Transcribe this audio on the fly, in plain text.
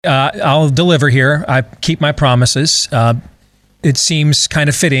I'll deliver here. I keep my promises. It seems kind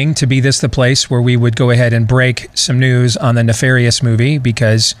of fitting to be the place where we would go ahead and break some news on the Nefarious movie,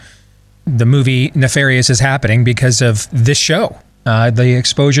 because the movie Nefarious is happening because of this show. The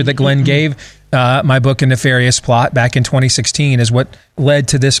exposure that Glenn gave my book, A Nefarious Plot, back in 2016 is what led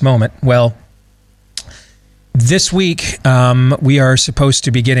to this moment. Well, this week we are supposed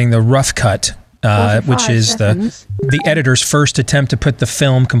to be getting the rough cut, which is the editor's first attempt to put the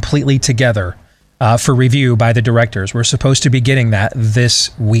film completely together for review by the directors. We're supposed to be getting that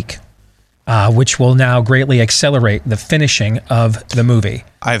this week, which will now greatly accelerate the finishing of the movie.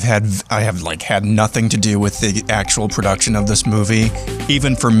 I have had nothing to do with the actual production of this movie.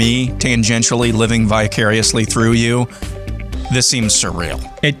 Even for me, tangentially living vicariously through you, this seems surreal.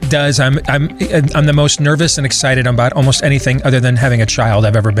 It does. I'm the most nervous and excited about almost anything other than having a child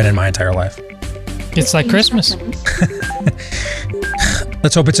I've ever been in my entire life. It's like Christmas.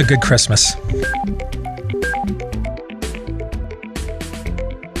 Let's hope it's a good Christmas.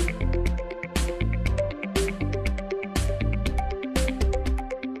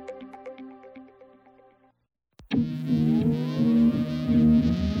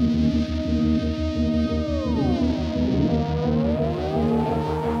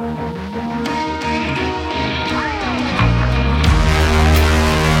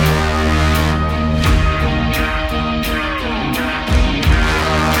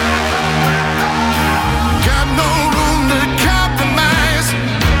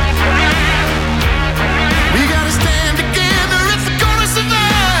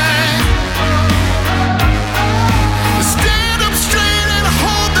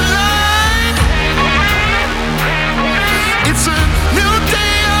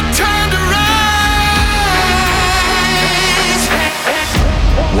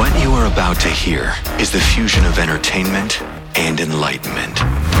 Here is the fusion of entertainment and enlightenment.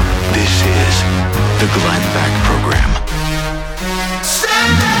 This is the Glenn Beck Program.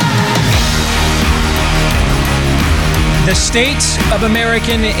 The State of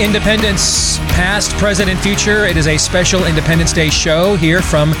American Independence, past, present, and future. It is a special Independence Day show here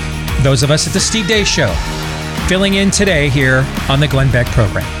from those of us at the Steve Day Show, filling in today here on the Glenn Beck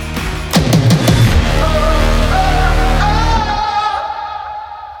Program.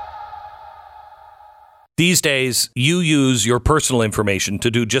 These days, you use your personal information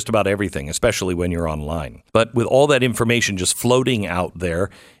to do just about everything, especially when you're online. But with all that information just floating out there,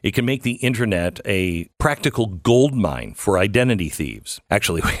 it can make the internet a practical gold mine for identity thieves.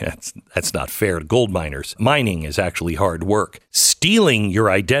 Actually, that's not fair to gold miners. Mining is actually hard work. Stealing your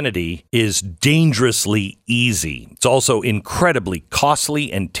identity is dangerously easy. It's also incredibly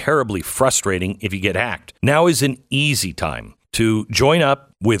costly and terribly frustrating if you get hacked. Now is an easy time to join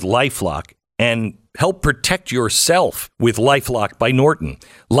up with LifeLock and help protect yourself with LifeLock by Norton.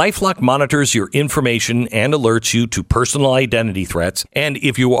 LifeLock monitors your information and alerts you to personal identity threats. And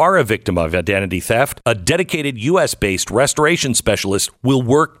if you are a victim of identity theft, a dedicated U.S.-based restoration specialist will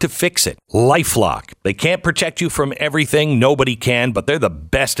work to fix it. LifeLock. They can't protect you from everything. Nobody can, but they're the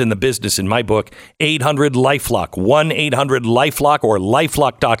best in the business in my book. 800-LifeLock. 1-800-LifeLock or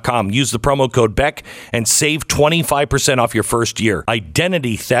LifeLock.com. Use the promo code Beck and save 25% off your first year.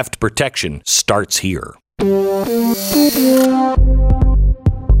 Identity theft protection starts here.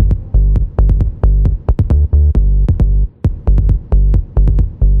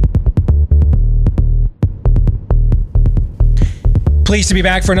 Pleased to be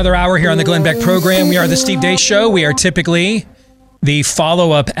back for another hour here on the Glenn Beck Program. We are the Steve Day Show. We are typically the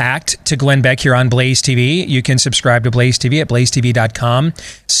follow-up act to Glenn Beck here on Blaze TV. You can subscribe to Blaze TV at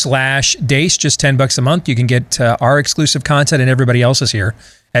blazetv.com/Dace, just $10 a month. You can get our exclusive content and everybody else's here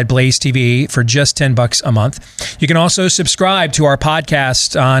at Blaze TV for just $10 a month. You can also subscribe to our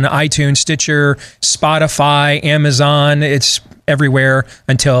podcast on iTunes, Stitcher, Spotify, Amazon. It's everywhere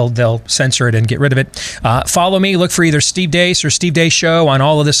until they'll censor it and get rid of it. Follow me. Look for either Steve Dace or Steve Day Show on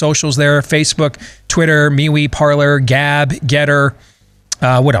all of the socials there. Facebook, Twitter, MeWe, Parler, Gab, Getter.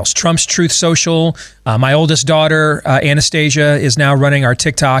 What else? Trump's Truth Social. My oldest daughter, Anastasia, is now running our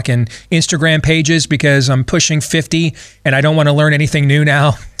TikTok and Instagram pages because I'm pushing 50 and I don't want to learn anything new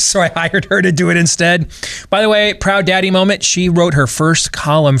now. So I hired her to do it instead. By the way, proud daddy moment. She wrote her first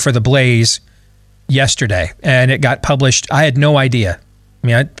column for The Blaze yesterday and it got published. I had no idea. I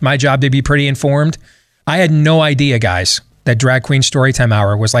mean, my job to be pretty informed. I had no idea, guys, that Drag Queen Storytime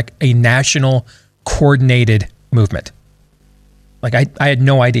Hour was like a national coordinated movement. Like, I had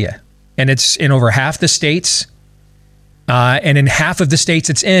no idea. And it's in over half the states. And in half of the states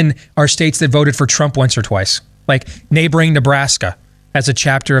it's in are states that voted for Trump once or twice. Like neighboring Nebraska as a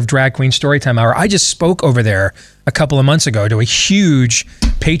chapter of Drag Queen Storytime Hour. I just spoke over there a couple of months ago to a huge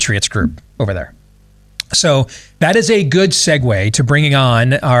Patriots group over there. So that is a good segue to bringing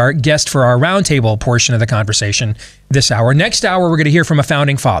on our guest for our roundtable portion of the conversation this hour. Next hour, we're going to hear from a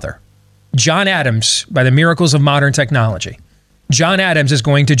founding father, John Adams, by the miracles of modern technology. John Adams is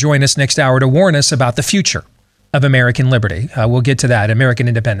going to join us next hour to warn us about the future of American liberty. We'll get to that, American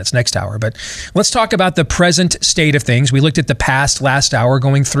independence, next hour. But let's talk about the present state of things. We looked at the past last hour,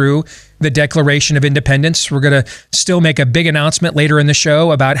 going through the Declaration of Independence. We're going to still make a big announcement later in the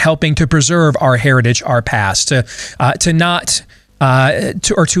show about helping to preserve our heritage, our past, to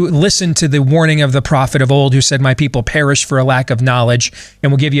listen to the warning of the prophet of old who said, "My people perish for a lack of knowledge."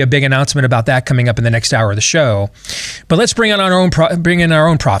 And we'll give you a big announcement about that coming up in the next hour of the show. But let's bring in our own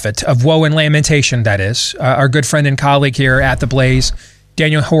prophet of woe and lamentation, that is, our good friend and colleague here at The Blaze,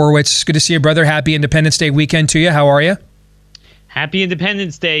 Daniel Horowitz. Good to see you, brother. Happy Independence Day weekend to you. How are you? Happy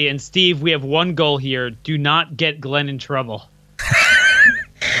Independence Day. And Steve, we have one goal here. Do not get Glenn in trouble.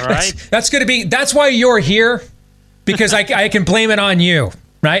 All right? That's why you're here. Because I can blame it on you,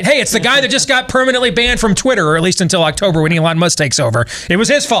 right? Hey, it's the guy that just got permanently banned from Twitter, or at least until October when Elon Musk takes over. It was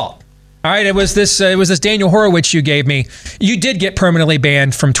his fault. All right, it was this Daniel Horowitz you gave me. You did get permanently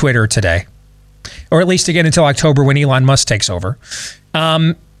banned from Twitter today, or at least again until October when Elon Musk takes over.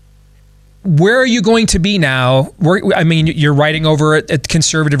 Where are you going to be now? You're writing over at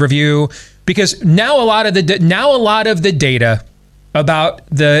Conservative Review, because now a lot of the data about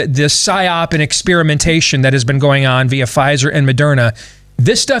the PSYOP and experimentation that has been going on via Pfizer and Moderna,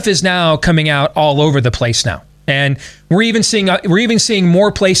 this stuff is now coming out all over the place now. And we're even seeing more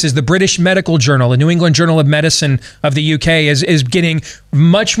places. The British Medical Journal, the New England Journal of Medicine of the UK is getting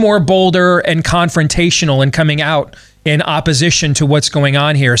much more bolder and confrontational and coming out in opposition to what's going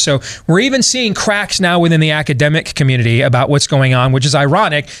on here. So we're even seeing cracks now within the academic community about what's going on, which is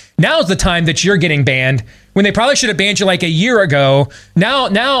ironic. Now's the time that you're getting banned, when they probably should have banned you like a year ago. Now,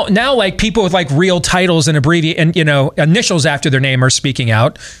 like people with like real titles and initials after their name are speaking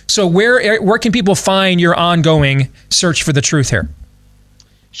out. So where can people find your ongoing search for the truth here?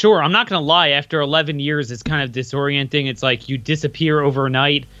 Sure. I'm not going to lie. After 11 years, it's kind of disorienting. It's like you disappear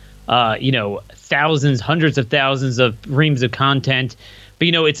overnight. Thousands, hundreds of thousands of reams of content. But,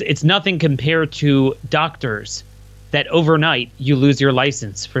 it's nothing compared to doctors that overnight you lose your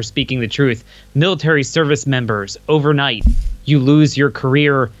license for speaking the truth. Military service members, overnight you lose your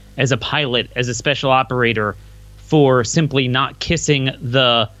career as a pilot, as a special operator, for simply not kissing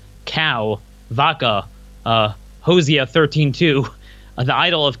the cow, vaca, Hosea 13:2, the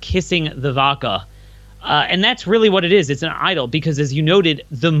idol of kissing the vaca. And that's really what it is. It's an idol because, as you noted,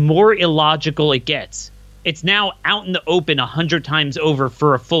 the more illogical it gets. It's now out in the open 100 times over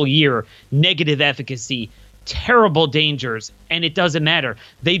for a full year. Negative efficacy, terrible dangers, and it doesn't matter.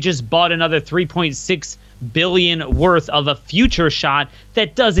 They just bought another $3.6 billion worth of a future shot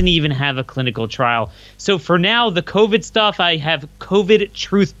that doesn't even have a clinical trial. So for now, the COVID stuff, I have COVID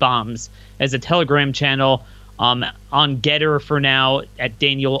truth bombs as a Telegram channel on Getter for now at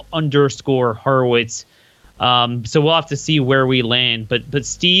Daniel_Horowitz. So we'll have to see where we land. But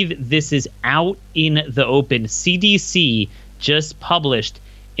Steve, this is out in the open. CDC just published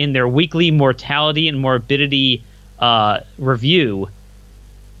in their weekly mortality and morbidity review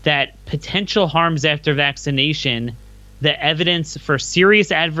that potential harms after vaccination, the evidence for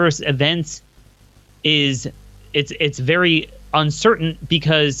serious adverse events it's very uncertain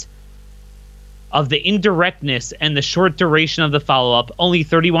because of the indirectness and the short duration of the follow-up. Only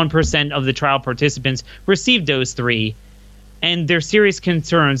 31% of the trial participants received dose 3, and there's serious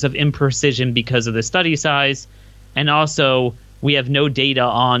concerns of imprecision because of the study size, and also we have no data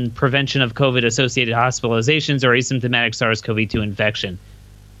on prevention of COVID-associated hospitalizations or asymptomatic SARS-CoV-2 infection.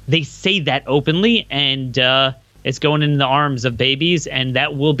 They say that openly, and it's going in the arms of babies, and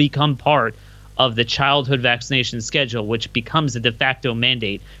that will become part of the childhood vaccination schedule, which becomes a de facto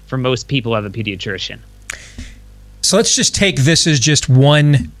mandate for most people who have a pediatrician. So let's just take this as just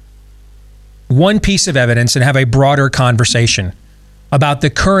one piece of evidence and have a broader conversation about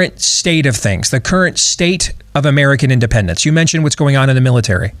the current state of things, the current state of American independence. You mentioned what's going on in the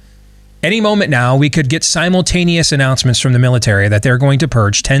military. Any moment now, we could get simultaneous announcements from the military that they're going to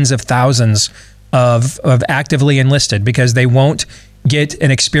purge tens of thousands of actively enlisted because they won't get an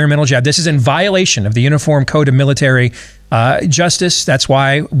experimental jab. This is in violation of the Uniform Code of Military Justice. That's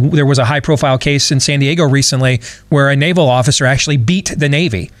why there was a high-profile case in San Diego recently where a naval officer actually beat the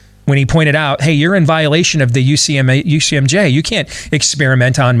Navy when he pointed out, hey, you're in violation of the UCMJ. You can't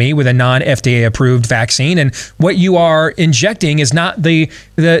experiment on me with a non-FDA approved vaccine. And what you are injecting is not the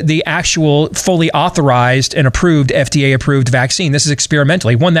actual fully authorized and approved FDA approved vaccine. This is experimental.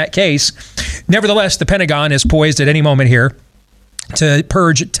 He won that case. Nevertheless, the Pentagon is poised at any moment here to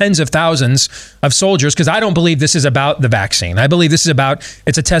purge tens of thousands of soldiers, because I don't believe this is about the vaccine. I believe this is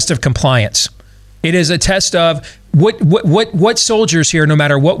it's a test of compliance. It is a test of what soldiers here, no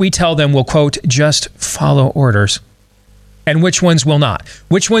matter what we tell them, will, quote, just follow orders, and which ones will not.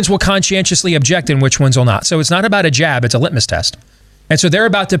 Which ones will conscientiously object and which ones will not. So it's not about a jab, it's a litmus test. And so they're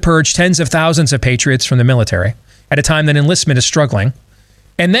about to purge tens of thousands of patriots from the military at a time that enlistment is struggling.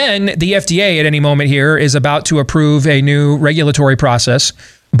 And then the FDA at any moment here is about to approve a new regulatory process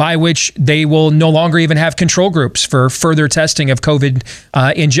by which they will no longer even have control groups for further testing of COVID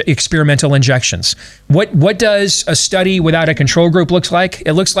experimental injections. What does a study without a control group look like?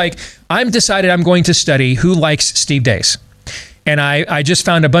 It looks like I'm going to study who likes Steve Deace. And I just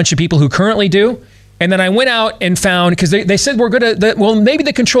found a bunch of people who currently do. And then I went out and found, because they said maybe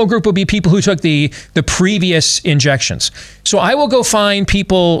the control group will be people who took the previous injections. So I will go find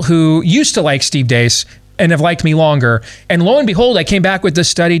people who used to like Steve Deace and have liked me longer. And lo and behold, I came back with this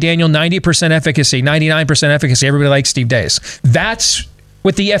study, Daniel, 90% efficacy, 99% efficacy. Everybody likes Steve Deace. That's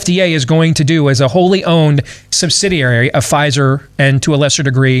what the FDA is going to do as a wholly owned subsidiary of Pfizer and, to a lesser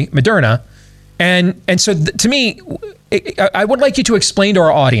degree, Moderna. And so to me, I would like you to explain to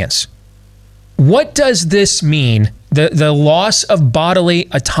our audience, what does this mean, the loss of bodily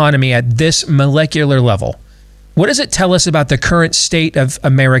autonomy at this molecular level? What does it tell us about the current state of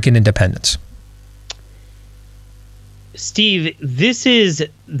American independence? Steve, this is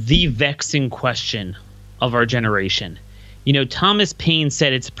the vexing question of our generation. You know, Thomas Paine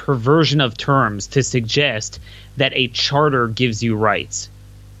said it's a perversion of terms to suggest that a charter gives you rights,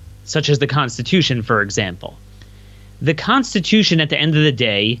 such as the Constitution, for example. The Constitution, at the end of the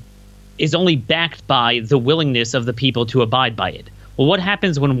day, is only backed by the willingness of the people to abide by it. Well, what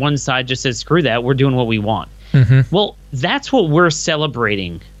happens when one side just says, screw that, we're doing what we want? Mm-hmm. Well, that's what we're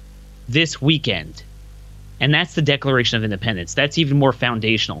celebrating this weekend. And that's the Declaration of Independence. That's even more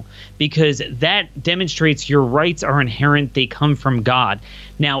foundational, because that demonstrates your rights are inherent. They come from God.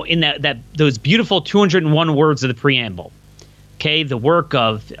 Now, in those beautiful 201 words of the preamble, okay, the work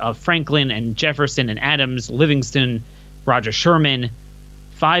of Franklin and Jefferson and Adams, Livingston, Roger Sherman,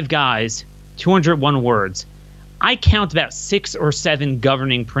 5 guys, 201 words. I count about 6 or 7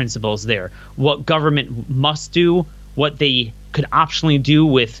 governing principles there. What government must do, what they could optionally do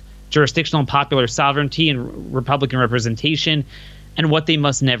with jurisdictional and popular sovereignty and Republican representation, and what they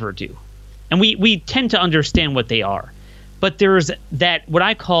must never do. And we tend to understand what they are. But there's that, what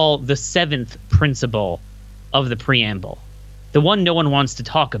I call the 7th principle of the preamble, the one no one wants to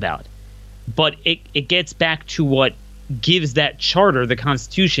talk about. But it gets back to what gives that charter, the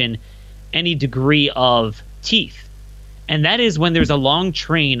Constitution, any degree of teeth. And that is when there's a long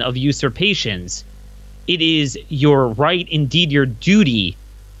train of usurpations, it is your right, indeed your duty,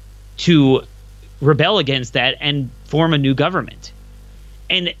 to rebel against that and form a new government.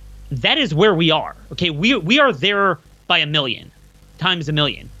 And that is where we are. Okay, we are there by a million, times a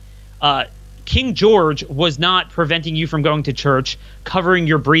million. King George was not preventing you from going to church, covering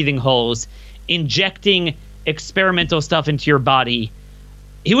your breathing holes, injecting experimental stuff into your body.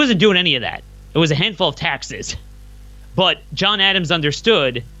 He wasn't doing any of that. It was a handful of taxes. But John Adams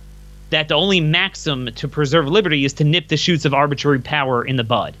understood that the only maxim to preserve liberty is to nip the shoots of arbitrary power in the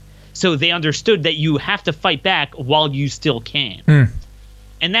bud. So they understood that you have to fight back while you still can.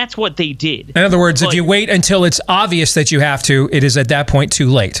 And that's what they did. In other words, if you wait until it's obvious that you have to, it is at that point too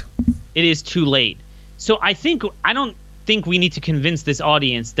late. It is too late. So I don't think we need to convince this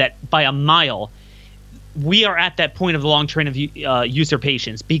audience that by a mile we are at that point of the long train of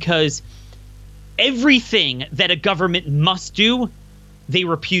usurpations, because everything that a government must do, they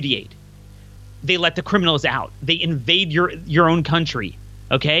repudiate. They let the criminals out. They invade your own country.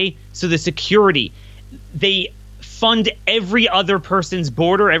 Okay? So the security, they fund every other person's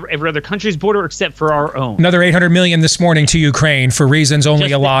border, every other country's border except for our own. Another $800 million this morning to Ukraine for reasons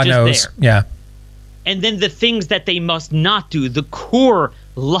only Allah knows. There. Yeah. And then the things that they must not do, the core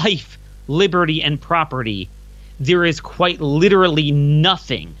life, liberty, and property, there is quite literally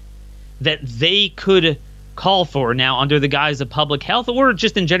nothing that they could call for now under the guise of public health, or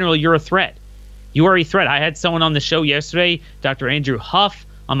just in general, you're a threat. You are a threat. I had someone on the show yesterday, Dr. Andrew Huff,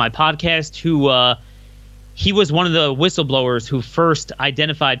 on my podcast, who he was one of the whistleblowers who first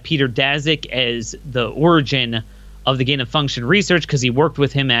identified Peter Daszak as the origin of the gain of function research, because he worked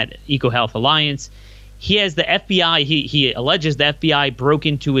with him at EcoHealth Alliance. He has the FBI. He alleges the FBI broke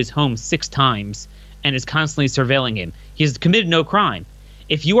into his home 6 times and is constantly surveilling him. He has committed no crime.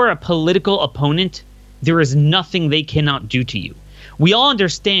 If you are a political opponent, there is nothing they cannot do to you. We all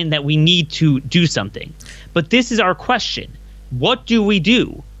understand that we need to do something, but this is our question. What do we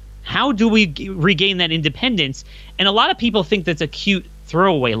do? How do we regain that independence? And a lot of people think that's a cute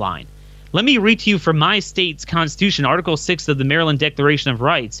throwaway line. Let me read to you from my state's constitution, Article 6 of the Maryland Declaration of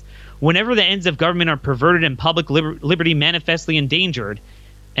Rights. Whenever the ends of government are perverted and public liberty manifestly endangered,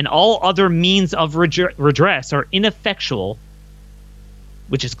 and all other means of redress are ineffectual,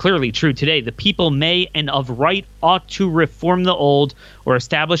 which is clearly true today, the people may and of right ought to reform the old or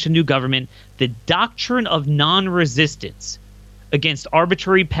establish a new government. The doctrine of non-resistance against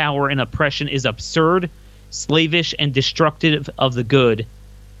arbitrary power and oppression is absurd, slavish, and destructive of the good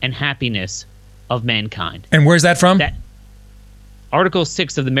and happiness of mankind. And where's that from? Article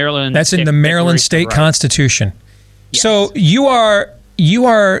 6 of the Maryland. That's in the Maryland State Constitution. Yes. So you're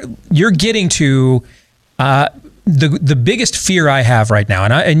getting to the biggest fear I have right now,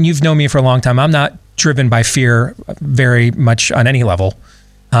 and you've known me for a long time. I'm not driven by fear very much on any level.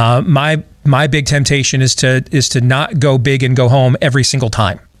 My big temptation is to not go big and go home every single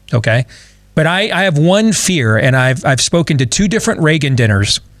time. Okay, but I have one fear, and I've spoken to 2 different Reagan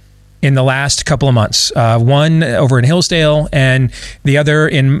dinners in the last couple of months. One over in Hillsdale and the other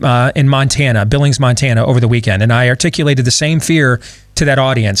in Montana, Billings, Montana, over the weekend. And I articulated the same fear to that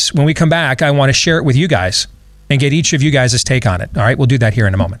audience. When we come back, I want to share it with you guys and get each of you guys' take on it. All right, we'll do that here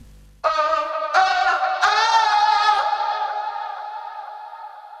in a moment.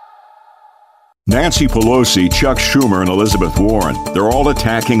 Nancy Pelosi, Chuck Schumer, and Elizabeth Warren, they're all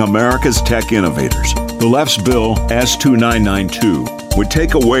attacking America's tech innovators. The left's bill, S-2992, would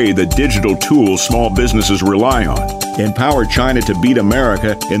take away the digital tools small businesses rely on, empower China to beat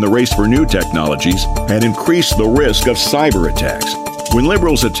America in the race for new technologies, and increase the risk of cyber attacks. When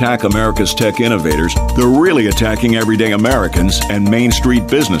liberals attack America's tech innovators, they're really attacking everyday Americans and Main Street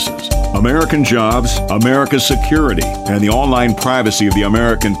businesses. American jobs, America's security, and the online privacy of the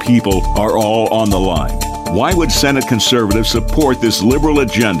American people are all on the line. Why would Senate conservatives support this liberal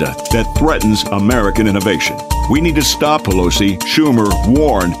agenda that threatens American innovation? We need to stop Pelosi, Schumer,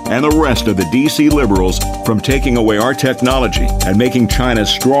 Warren, and the rest of the D.C. liberals from taking away our technology and making China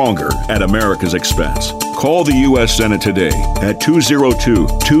stronger at America's expense. Call the U.S. Senate today at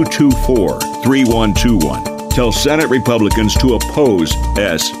 202-224-3121. Tell Senate Republicans to oppose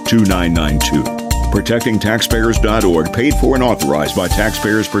S-2992. ProtectingTaxpayers.org, paid for and authorized by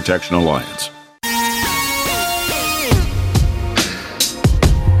Taxpayers Protection Alliance.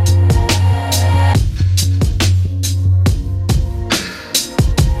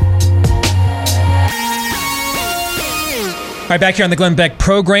 All right, back here on the Glenn Beck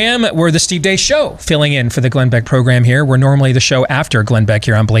program, we're the Steve Deace Show, filling in for the Glenn Beck program here. We're normally the show after Glenn Beck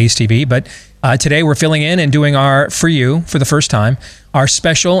here on Blaze TV, but today we're filling in and doing for the first time, our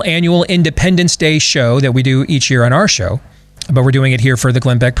special annual Independence Day show that we do each year on our show, but we're doing it here for the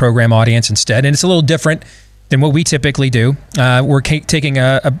Glenn Beck program audience instead, and it's a little different than what we typically do. We're taking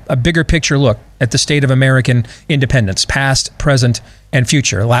a bigger picture look at the state of American independence, past, present, and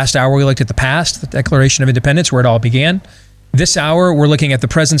future. Last hour we looked at the past, the Declaration of Independence, where it all began. This hour, we're looking at the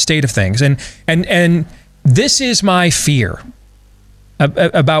present state of things. And this is my fear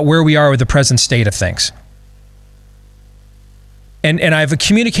about where we are with the present state of things. And I've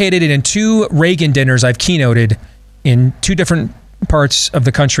communicated it in 2 Reagan dinners I've keynoted in 2 different parts of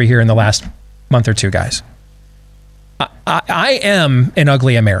the country here in the last month or 2, guys. I am an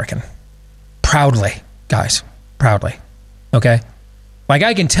ugly American. Proudly, guys. Proudly. Okay? Like,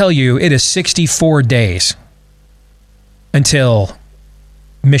 I can tell you it is 64 days until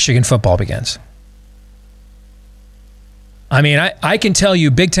Michigan football begins. I mean, I can tell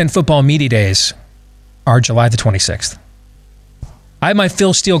you Big Ten football media days are July the 26th. I have my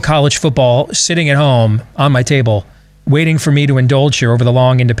Phil Steele college football sitting at home on my table waiting for me to indulge here over the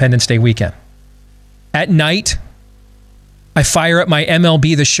long Independence Day weekend. At night, I fire up my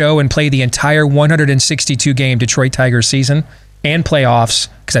MLB The Show and play the entire 162-game Detroit Tigers season and playoffs,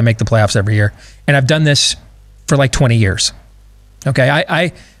 because I make the playoffs every year. And I've done this for like 20 years. Okay,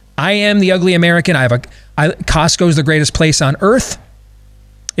 I am the ugly American. Costco's the greatest place on earth.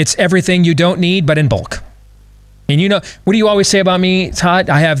 It's everything you don't need, but in bulk. And you know, what do you always say about me, Todd?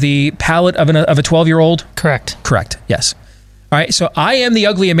 I have the palate of a 12-year-old? Correct. Correct, yes. All right, so I am the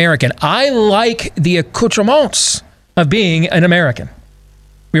ugly American. I like the accoutrements of being an American.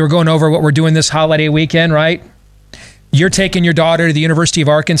 We were going over what we're doing this holiday weekend, right? You're taking your daughter to the University of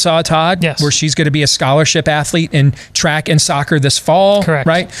Arkansas, Todd, Yes. where she's going to be a scholarship athlete in track and soccer this fall. Correct.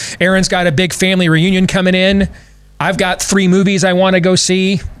 Right? Aaron's got a big family reunion coming in. I've got 3 movies I want to go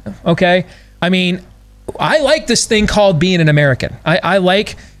see. Okay. I mean, I like this thing called being an American. I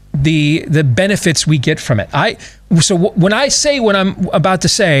like the benefits we get from it. When I say what I'm about to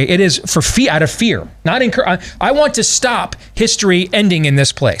say, it is for out of fear. I want to stop history ending in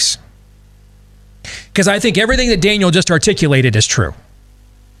this place. Because I think everything that Daniel just articulated is true.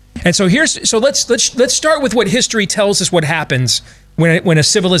 And so let's start with what history tells us what happens when a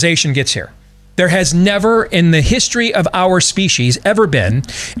civilization gets here. There has never in the history of our species ever been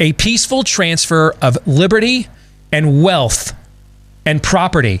a peaceful transfer of liberty and wealth and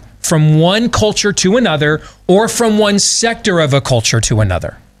property from one culture to another or from one sector of a culture to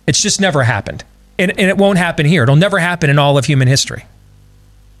another. It's just never happened. And it won't happen here. It'll never happen in all of human history.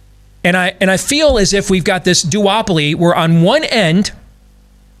 And I feel as if we've got this duopoly where on one end,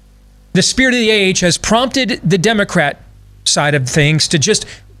 the spirit of the age has prompted the Democrat side of things to just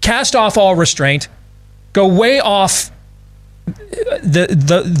cast off all restraint, go way off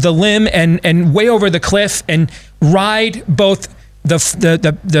the limb and way over the cliff and ride both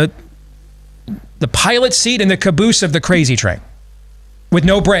the pilot seat and the caboose of the crazy train with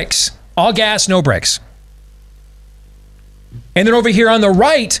no brakes, all gas, no brakes. And then over here on the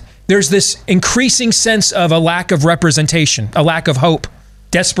right, there's this increasing sense of a lack of representation, a lack of hope,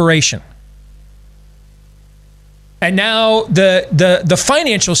 desperation. And now the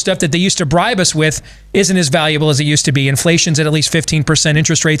financial stuff that they used to bribe us with isn't as valuable as it used to be. Inflation's at least 15%.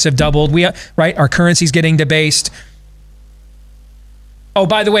 Interest rates have doubled. Our currency's getting debased. Oh,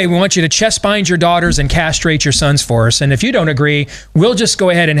 by the way, we want you to chest bind your daughters and castrate your sons for us. And if you don't agree, we'll just go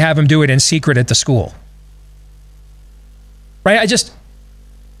ahead and have them do it in secret at the school. Right?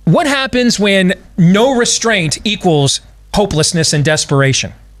 What happens when no restraint equals hopelessness and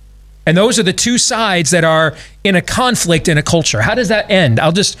desperation? And those are the two sides that are in a conflict in a culture. How does that end?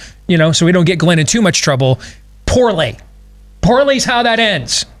 I'll just, so we don't get Glenn in too much trouble, poorly. Poorly's how that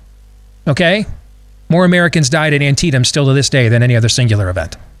ends. Okay? More Americans died at Antietam still to this day than any other singular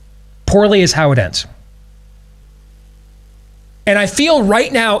event. Poorly is how it ends. And I feel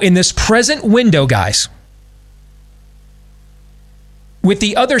right now in this present window, guys, with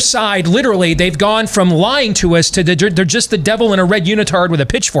the other side, literally, they've gone from lying to us to they're just the devil in a red unitard with a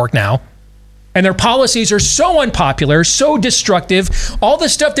pitchfork now. And their policies are so unpopular, so destructive. All the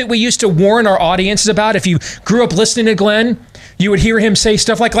stuff that we used to warn our audiences about, if you grew up listening to Glenn, you would hear him say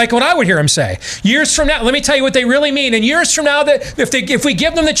stuff like what I would hear him say. Years from now, let me tell you what they really mean. And years from now, that if we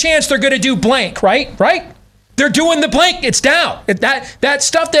give them the chance, they're going to do blank, right? They're doing the blank. It's down. That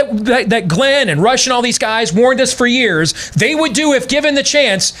stuff that Glenn and Rush and all these guys warned us for years, they would do if given the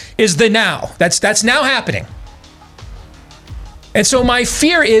chance, is the now. That's now happening. And so my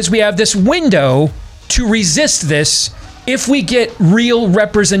fear is we have this window to resist this if we get real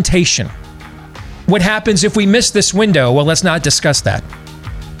representation. What happens if we miss this window? Well, let's not discuss that.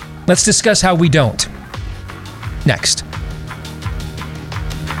 Let's discuss how we don't. Next.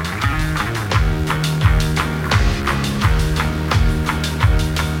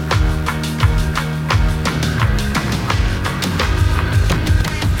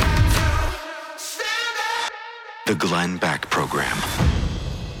 The Glenn Beck Program.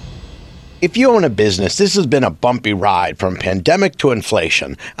 If you own a business, this has been a bumpy ride from pandemic to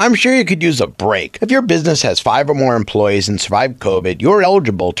inflation. I'm sure you could use a break. If your business has 5 or more employees and survived COVID, you're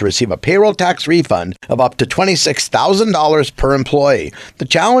eligible to receive a payroll tax refund of up to $26,000 per employee. The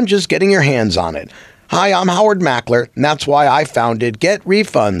challenge is getting your hands on it. Hi, I'm Howard Mackler, and that's why I founded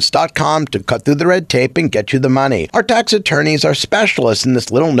GetRefunds.com to cut through the red tape and get you the money. Our tax attorneys are specialists in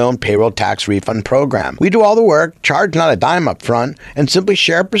this little-known payroll tax refund program. We do all the work, charge not a dime up front, and simply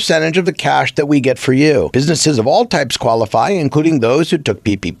share a percentage of the cash that we get for you. Businesses of all types qualify, including those who took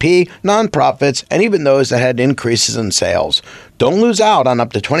PPP, nonprofits, and even those that had increases in sales. Don't lose out on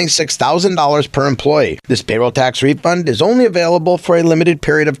up to $26,000 per employee. This payroll tax refund is only available for a limited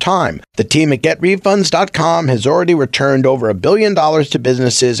period of time. The team at GetRefunds.com has already returned over $1 billion to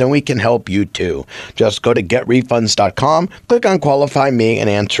businesses, and we can help you too. Just go to GetRefunds.com, click on Qualify Me, and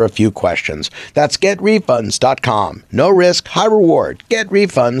answer a few questions. That's GetRefunds.com. No risk, high reward.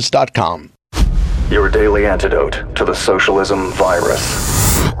 GetRefunds.com. Your daily antidote to the socialism virus.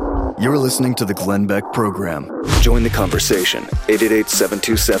 You're listening to the Glenn Beck Program. Join the conversation.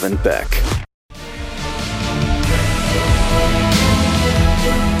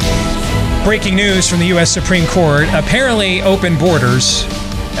 888-727-BECK. Breaking news from the U.S. Supreme Court. Apparently, open borders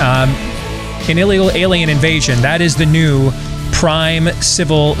and illegal alien invasion, that is the new prime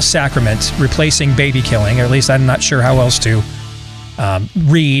civil sacrament, replacing baby killing, or at least I'm not sure how else to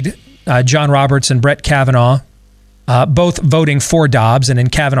read John Roberts and Brett Kavanaugh, both voting for Dobbs, and in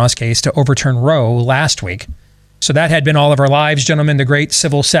Kavanaugh's case, to overturn Roe last week. So that had been all of our lives, gentlemen, the great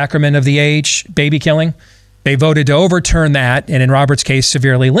civil sacrament of the age, baby killing. They voted to overturn that, and in Roberts' case,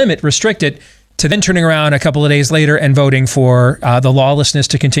 severely restrict it, to then turning around a couple of days later and voting for the lawlessness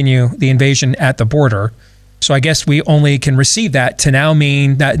to continue the invasion at the border. So I guess we only can receive that to now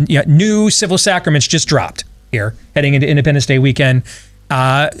mean that new civil sacraments just dropped here, heading into Independence Day weekend.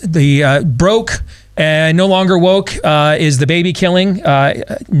 The broke and no longer woke is the baby killing.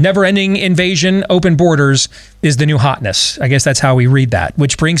 Never-ending invasion, open borders is the new hotness. I guess that's how we read that,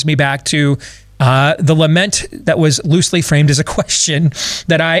 which brings me back to the lament that was loosely framed as a question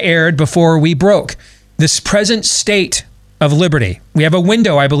that I aired before we broke. This present state of liberty. We have a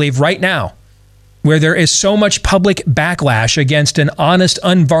window, I believe, right now, where there is so much public backlash against an honest,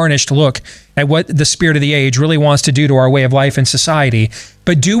 unvarnished look at what the spirit of the age really wants to do to our way of life and society.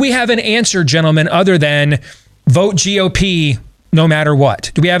 But do we have an answer, gentlemen, other than vote GOP no matter what?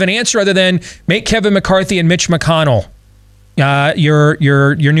 Do we have an answer other than make Kevin McCarthy and Mitch McConnell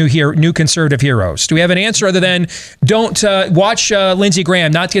your new conservative heroes? Do we have an answer other than don't watch Lindsey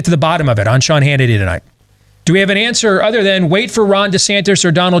Graham not to get to the bottom of it on Sean Hannity tonight? Do we have an answer other than wait for Ron DeSantis or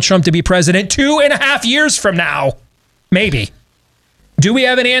Donald Trump to be president 2.5 years from now? Maybe. Do we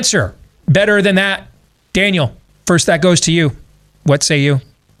have an answer better than that? Daniel, first that goes to you. What say you?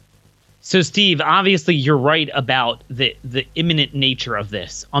 So, Steve, obviously you're right about the imminent nature of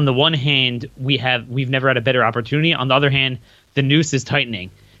this. On the one hand, we've never had a better opportunity. On the other hand, the noose is tightening.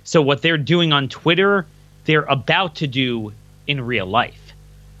 So what they're doing on Twitter, they're about to do in real life.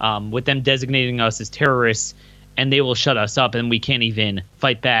 With them designating us as terrorists, and they will shut us up, and we can't even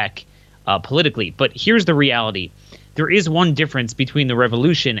fight back politically. But here's the reality. There is one difference between the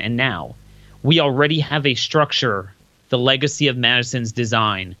revolution and now. We already have a structure, the legacy of Madison's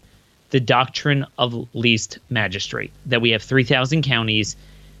design, the doctrine of least magistrate, that we have 3,000 counties,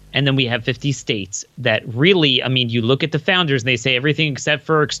 and then we have 50 states that really, I mean, you look at the founders, and they say everything except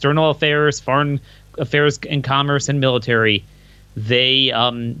for external affairs, foreign affairs and commerce and military, they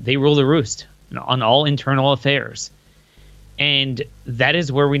rule the roost on all internal affairs. And that is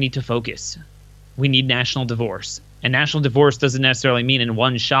where we need to focus. We need national divorce. And national divorce doesn't necessarily mean in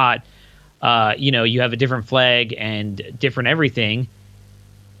one shot, you have a different flag and different everything.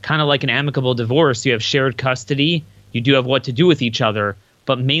 Kind of like an amicable divorce, you have shared custody, you do have what to do with each other,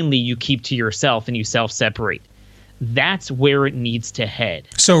 but mainly you keep to yourself and you self-separate. That's where it needs to head.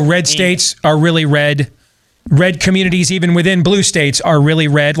 So red states are really red. Red communities, even within blue states, are really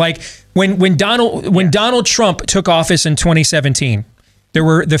red. Like when Donald Trump took office in 2017, there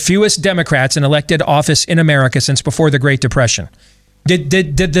were the fewest Democrats in elected office in America since before the Great Depression. Did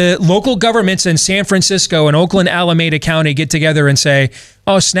the local governments in San Francisco and Oakland, Alameda County get together and say,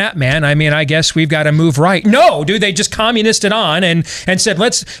 "Oh snap, man! I mean, I guess we've got to move right"? No, dude, they just communisted on and said,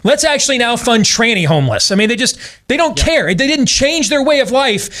 "Let's actually now fund tranny homeless." I mean, they don't care. They didn't change their way of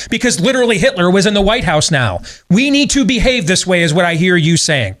life because literally Hitler was in the White House. Now we need to behave this way, is what I hear you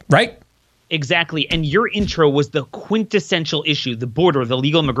saying, right? Exactly. And your intro was the quintessential issue, the border, the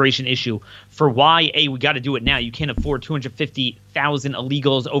legal immigration issue, for why, we got to do it now. You can't afford 250,000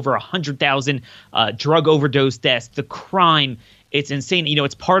 illegals, over 100,000 drug overdose deaths, the crime. It's insane.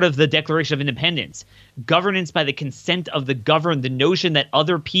 It's part of the Declaration of Independence. Governance by the consent of the governed, the notion that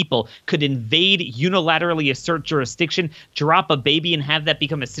other people could invade, unilaterally assert jurisdiction, drop a baby and have that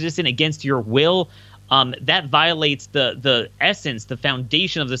become a citizen against your will. That violates the essence, the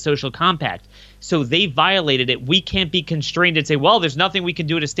foundation of the social compact. So they violated it. We can't be constrained and say, well, there's nothing we can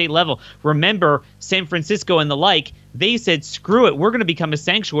do at a state level. Remember, San Francisco and the like, they said, screw it, we're going to become a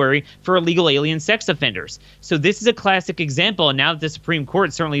sanctuary for illegal alien sex offenders. So this is a classic example. And now that the Supreme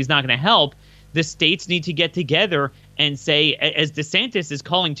Court certainly is not going to help, the states need to get together and say, as DeSantis is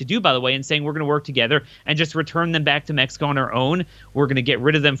calling to do, by the way, and saying we're going to work together and just return them back to Mexico on our own. We're going to get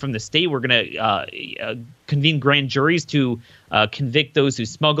rid of them from the state. We're going to convene grand juries to convict those who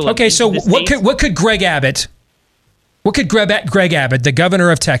smuggle. Okay, so what could Greg Abbott, the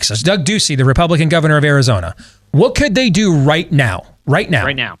governor of Texas, Doug Ducey, the Republican governor of Arizona, what could they do right now? Right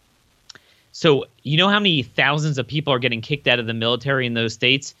now. So you know how many thousands of people are getting kicked out of the military in those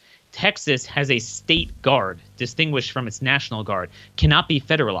states? Texas has a state guard distinguished from its national guard, cannot be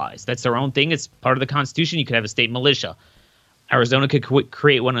federalized. That's their own thing. It's part of the Constitution. You could have a state militia. Arizona could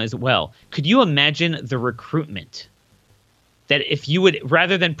create one as well. Could you imagine the recruitment that if you would,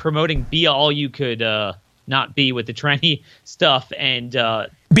 rather than promoting be all you could not be with the tranny stuff and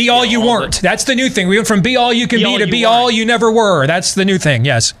be all you weren't. That's the new thing. We went from be all you can be to be all you never were. That's the new thing.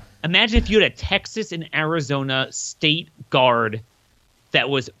 Yes. Imagine if you had a Texas and Arizona state guard that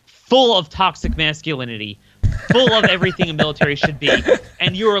was full of toxic masculinity, full of everything a military should be,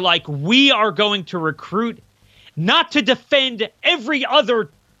 and you were like, we are going to recruit not to defend every other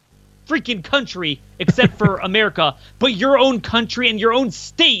freaking country except for America, but your own country and your own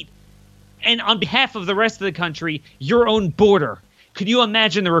state, and on behalf of the rest of the country, your own border. Could you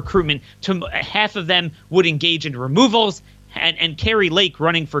imagine the recruitment? Half of them would engage in removals, and Kerry Lake,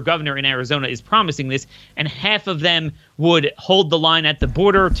 running for governor in Arizona, is promising this, and half of them would hold the line at the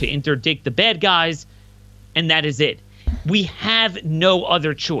border to interdict the bad guys, and that is it. We have no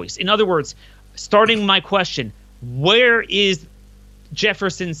other choice. In other words, starting my question, where is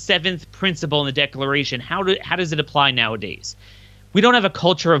Jefferson's seventh principle in the Declaration? How does it apply nowadays? We don't have a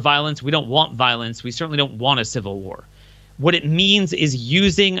culture of violence. We don't want violence. We certainly don't want a civil war. What it means is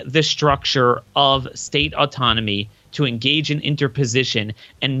using the structure of state autonomy to engage in interposition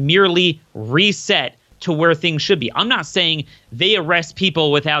and merely reset to where things should be. I'm not saying they arrest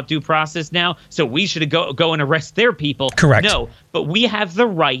people without due process now, so we should go and arrest their people. Correct. No, but we have the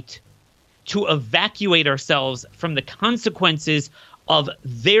right to evacuate ourselves from the consequences of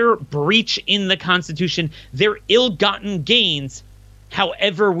their breach in the Constitution, their ill-gotten gains,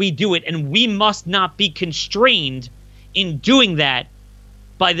 however we do it. And we must not be constrained in doing that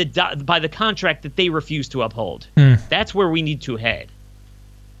by the contract that they refuse to uphold. That's where we need to head.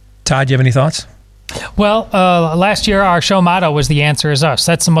 Todd, do you have any thoughts? Well, last year our show motto was "The answer is us."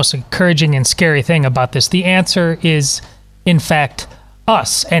 That's the most encouraging and scary thing about this. The answer is, in fact,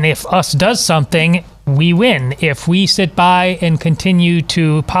 us. And if us does something, we win. If we sit by and continue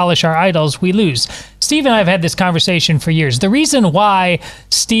to polish our idols, we lose. Steve and I have had this conversation for years. The reason why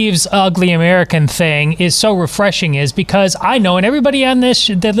Steve's ugly American thing is so refreshing is because I know, and everybody on this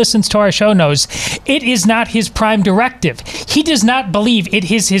that listens to our show knows, it is not his prime directive. He does not believe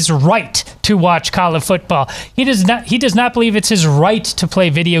it is his right to watch college football. He does not believe it's his right to play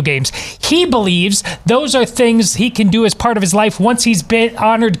video games. He believes those are things he can do as part of his life once he's been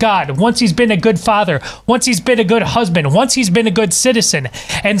honored God, once he's been a good father, once he's been a good husband, once he's been a good citizen.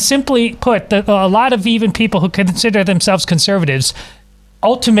 And simply put, a lot of even people who consider themselves conservatives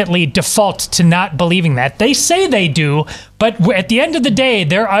ultimately default to not believing that. They say they do, but at the end of the day,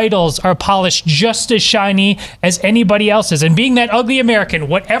 their idols are polished just as shiny as anybody else's. And being that ugly American,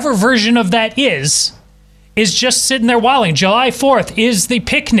 whatever version of that is just sitting there wilding. July 4th is the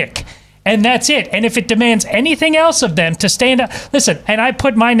picnic. And that's it. And if it demands anything else of them to stand up, listen, and I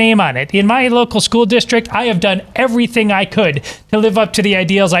put my name on it. In my local school district, I have done everything I could to live up to the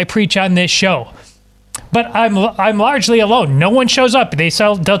ideals I preach on this show. But I'm largely alone. No one shows up.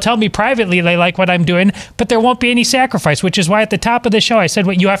 They'll tell me privately they like what I'm doing, but there won't be any sacrifice, which is why at the top of the show I said,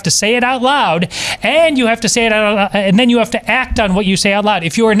 well, you have to say it out loud, and you have to say it out loud, and then you have to act on what you say out loud.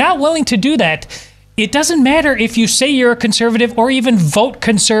 If you are not willing to do that, it doesn't matter if you say you're a conservative or even vote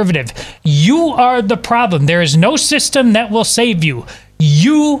conservative. You are the problem. There is no system that will save you.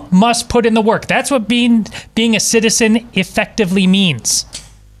 You must put in the work. That's what being a citizen effectively means.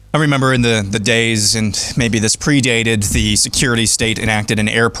 I remember in the days, and maybe this predated the security state enacted in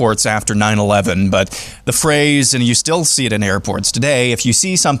airports after 9/11, but the phrase, and you still see it in airports today, if you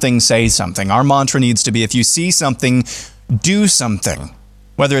see something, say something. Our mantra needs to be, if you see something, do something.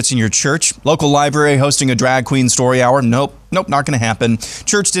 Whether it's in your church, local library hosting a drag queen story hour, nope, not going to happen.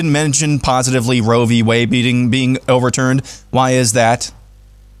 Church didn't mention positively Roe v. Wade being overturned. Why is that?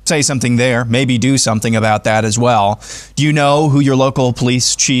 Say something there. Maybe do something about that as well. Do you know who your local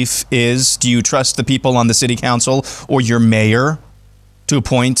police chief is? Do you trust the people on the city council or your mayor to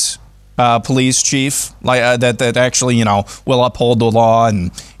appoint police chief that actually, will uphold the law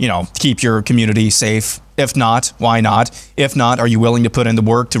and, keep your community safe? If not, why not? If not, are you willing to put in the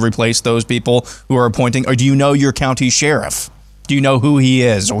work to replace those people who are appointing? Or do you know your county sheriff? Do you know who he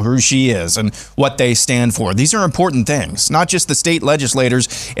is or who she is and what they stand for? These are important things, not just the state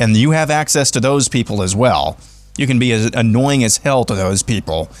legislators, and you have access to those people as well. You can be as annoying as hell to those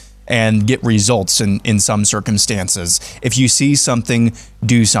people and get results in some circumstances. If you see something,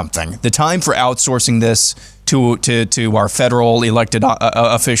 do something. The time for outsourcing this to our federal elected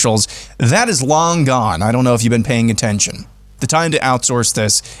officials, that is long gone. I don't know if you've been paying attention. The time to outsource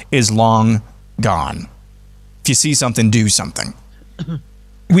this is long gone. If you see something, do something.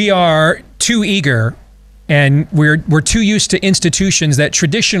 We are too eager, and we're too used to institutions that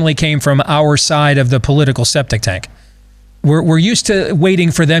traditionally came from our side of the political septic tank. We're used to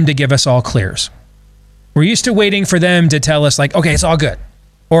waiting for them to give us all clears. We're used to waiting for them to tell us, like, okay, it's all good.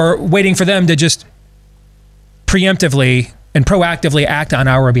 Or waiting for them to just preemptively and proactively act on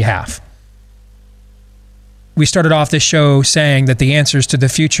our behalf. We started off this show saying that the answers to the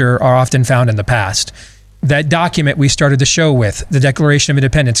future are often found in the past. That document we started the show with, the Declaration of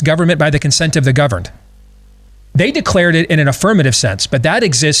Independence, government by the consent of the governed. They declared it in an affirmative sense, but that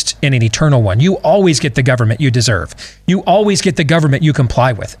exists in an eternal one. You always get the government you deserve. You always get the government you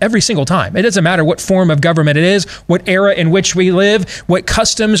comply with, every single time. It doesn't matter what form of government it is, what era in which we live, what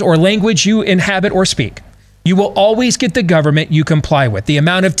customs or language you inhabit or speak. You will always get the government you comply with. The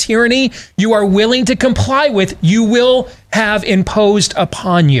amount of tyranny you are willing to comply with, you will have imposed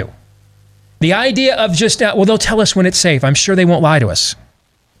upon you. The idea of just, well, they'll tell us when it's safe. I'm sure they won't lie to us.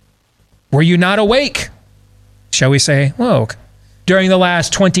 Were you not awake? Shall we say, woke, during the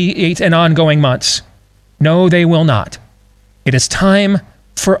last 28 and ongoing months? No, they will not. It is time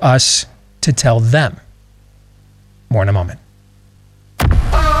for us to tell them. More in a moment.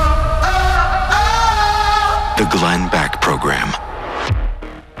 The Glenn Beck Program.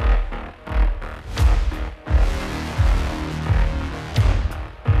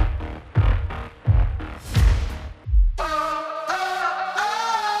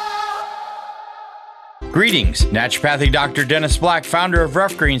 Greetings, naturopathic Dr. Dennis Black, founder of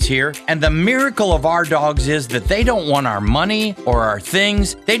Rough Greens here, and the miracle of our dogs is that they don't want our money or our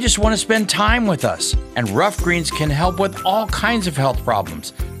things, they just want to spend time with us. And Rough Greens can help with all kinds of health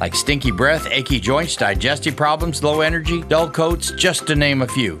problems, like stinky breath, achy joints, digestive problems, low energy, dull coats, just to name a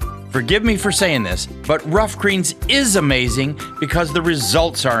few. Forgive me for saying this, but Rough Greens is amazing because the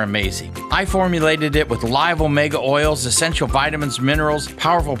results are amazing. I formulated it with live omega oils, essential vitamins, minerals,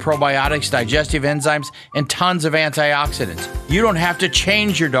 powerful probiotics, digestive enzymes, and tons of antioxidants. You don't have to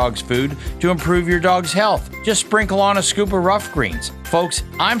change your dog's food to improve your dog's health. Just sprinkle on a scoop of Rough Greens. Folks,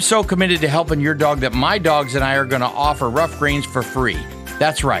 I'm so committed to helping your dog that my dogs and I are going to offer Rough Greens for free.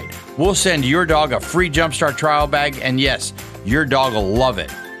 That's right. We'll send your dog a free Jumpstart trial bag, and yes, your dog will love it.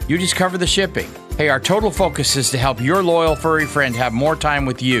 You just cover the shipping. Hey, our total focus is to help your loyal furry friend have more time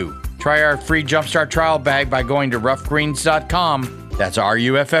with you. Try our free Jumpstart trial bag by going to roughgreens.com. That's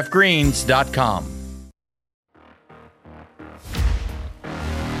RUFFgreens.com.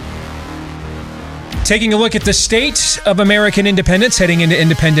 Taking a look at the state of American independence heading into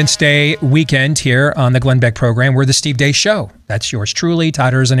Independence Day weekend here on the Glenn Beck Program. We're the Steve Day Show. That's yours truly,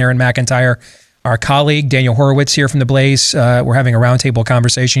 Todd Erz and Aaron McIntyre. Our colleague, Daniel Horowitz, here from The Blaze. We're having a roundtable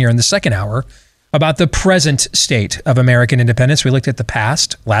conversation here in the second hour about the present state of American independence. We looked at the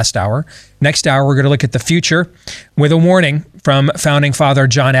past last hour. Next hour, we're going to look at the future with a warning from founding father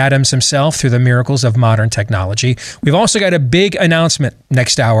John Adams himself through the miracles of modern technology. We've also got a big announcement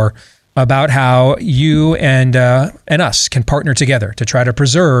next hour about how you and us can partner together to try to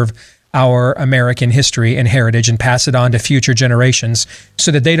preserve our American history and heritage and pass it on to future generations so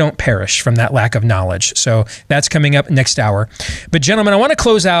that they don't perish from that lack of knowledge. So that's coming up next hour. But gentlemen, I want to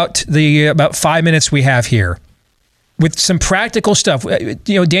close out the about 5 minutes we have here with some practical stuff.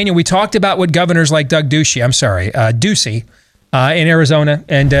 Daniel, we talked about what governors like Ducey in Arizona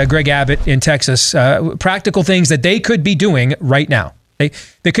and Greg Abbott in Texas, practical things that they could be doing right now.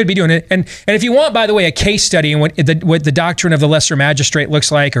 They could be doing it. And if you want, by the way, a case study in what the doctrine of the lesser magistrate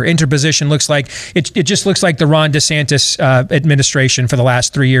looks like or interposition looks like, it just looks like the Ron DeSantis administration for the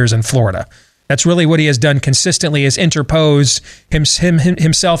last 3 years in Florida. That's really what he has done consistently, is interposed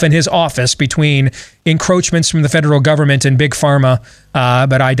himself and his office between encroachments from the federal government and big pharma,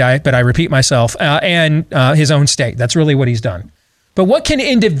 but I repeat myself, and his own state. That's really what he's done. But what can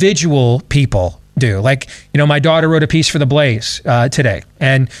individual people do? Like, my daughter wrote a piece for The Blaze today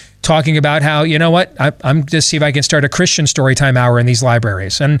and talking about how, I'm just see if I can start a Christian storytime hour in these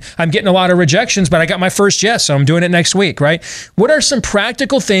libraries. And I'm getting a lot of rejections, but I got my first yes, so I'm doing it next week, right? What are some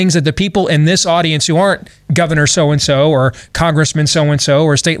practical things that the people in this audience who aren't Governor so-and-so or Congressman so-and-so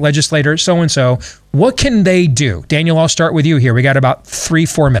or state legislator so-and-so, what can they do? Daniel, I'll start with you here. We got about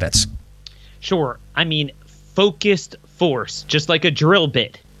 3-4 minutes. Sure. Focused force, just like a drill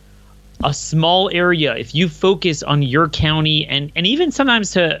bit. A small area, if you focus on your county and even sometimes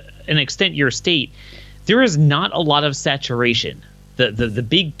to an extent your state, there is not a lot of saturation. The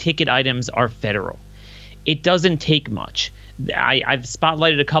big ticket items are federal. It doesn't take much. I've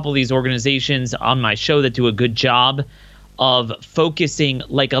spotlighted a couple of these organizations on my show that do a good job of focusing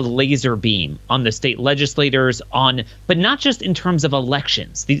like a laser beam on the state legislators, but not just in terms of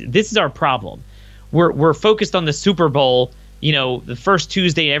elections. This is our problem. We're focused on the Super Bowl, the first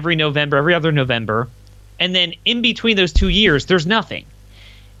Tuesday every other November, and then in between those 2 years, there's nothing.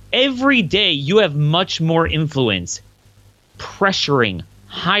 Every day you have much more influence, pressuring,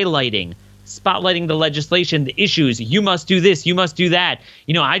 highlighting, spotlighting the legislation, the issues. You must do this, you must do that.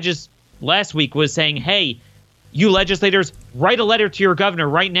 I just last week was saying, hey, You legislators, write a letter to your governor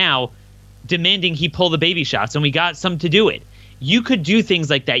right now demanding he pull the baby shots, and we got some to do it. You could do things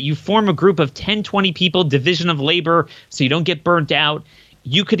like that. You form a group of 10, 20 people, division of labor, so you don't get burnt out.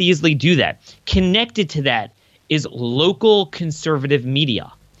 You could easily do that. Connected to that is local conservative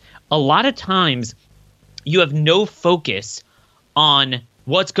media. A lot of times you have no focus on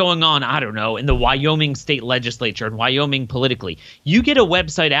what's going on, I don't know, in the Wyoming state legislature and Wyoming politically. You get a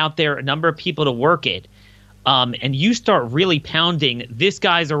website out there, a number of people to work it, and you start really pounding, this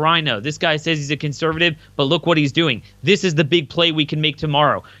guy's a rhino. This guy says he's a conservative, but look what he's doing. This is the big play we can make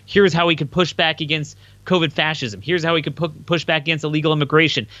tomorrow. Here's how we could push back against COVID fascism. Here's how we could push back against illegal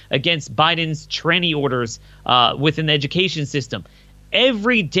immigration, against Biden's tranny orders within the education system.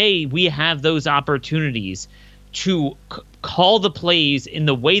 Every day we have those opportunities to call the plays in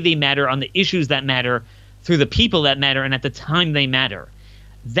the way they matter, on the issues that matter, through the people that matter, and at the time they matter.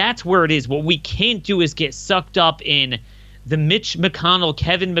 That's where it is. What we can't do is get sucked up in the Mitch McConnell,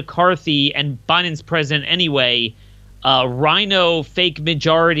 Kevin McCarthy, and Biden's president anyway, rhino fake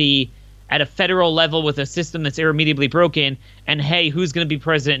majority at a federal level with a system that's irremediably broken, and hey, who's going to be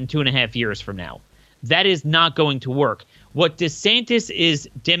president in 2.5 years from now? That is not going to work. What DeSantis is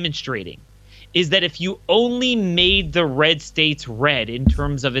demonstrating is that if you only made the red states red in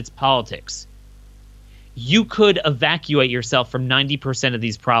terms of its politics, you could evacuate yourself from 90% of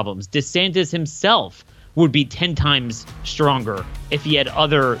these problems. DeSantis himself would be 10 times stronger if he had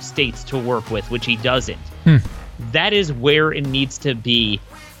other states to work with, which he doesn't. That is where it needs to be.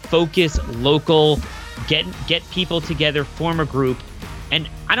 Focus local, get people together, form a group. And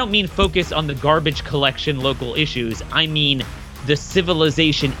I don't mean focus on the garbage collection local issues. I mean the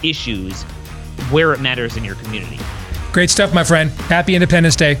civilization issues where it matters in your community. Great stuff, my friend. Happy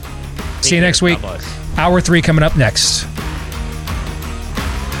Independence Day. See you next week. Hour 3 coming up next.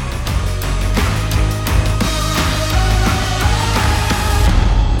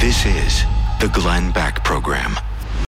 This is the Glenn Beck Program.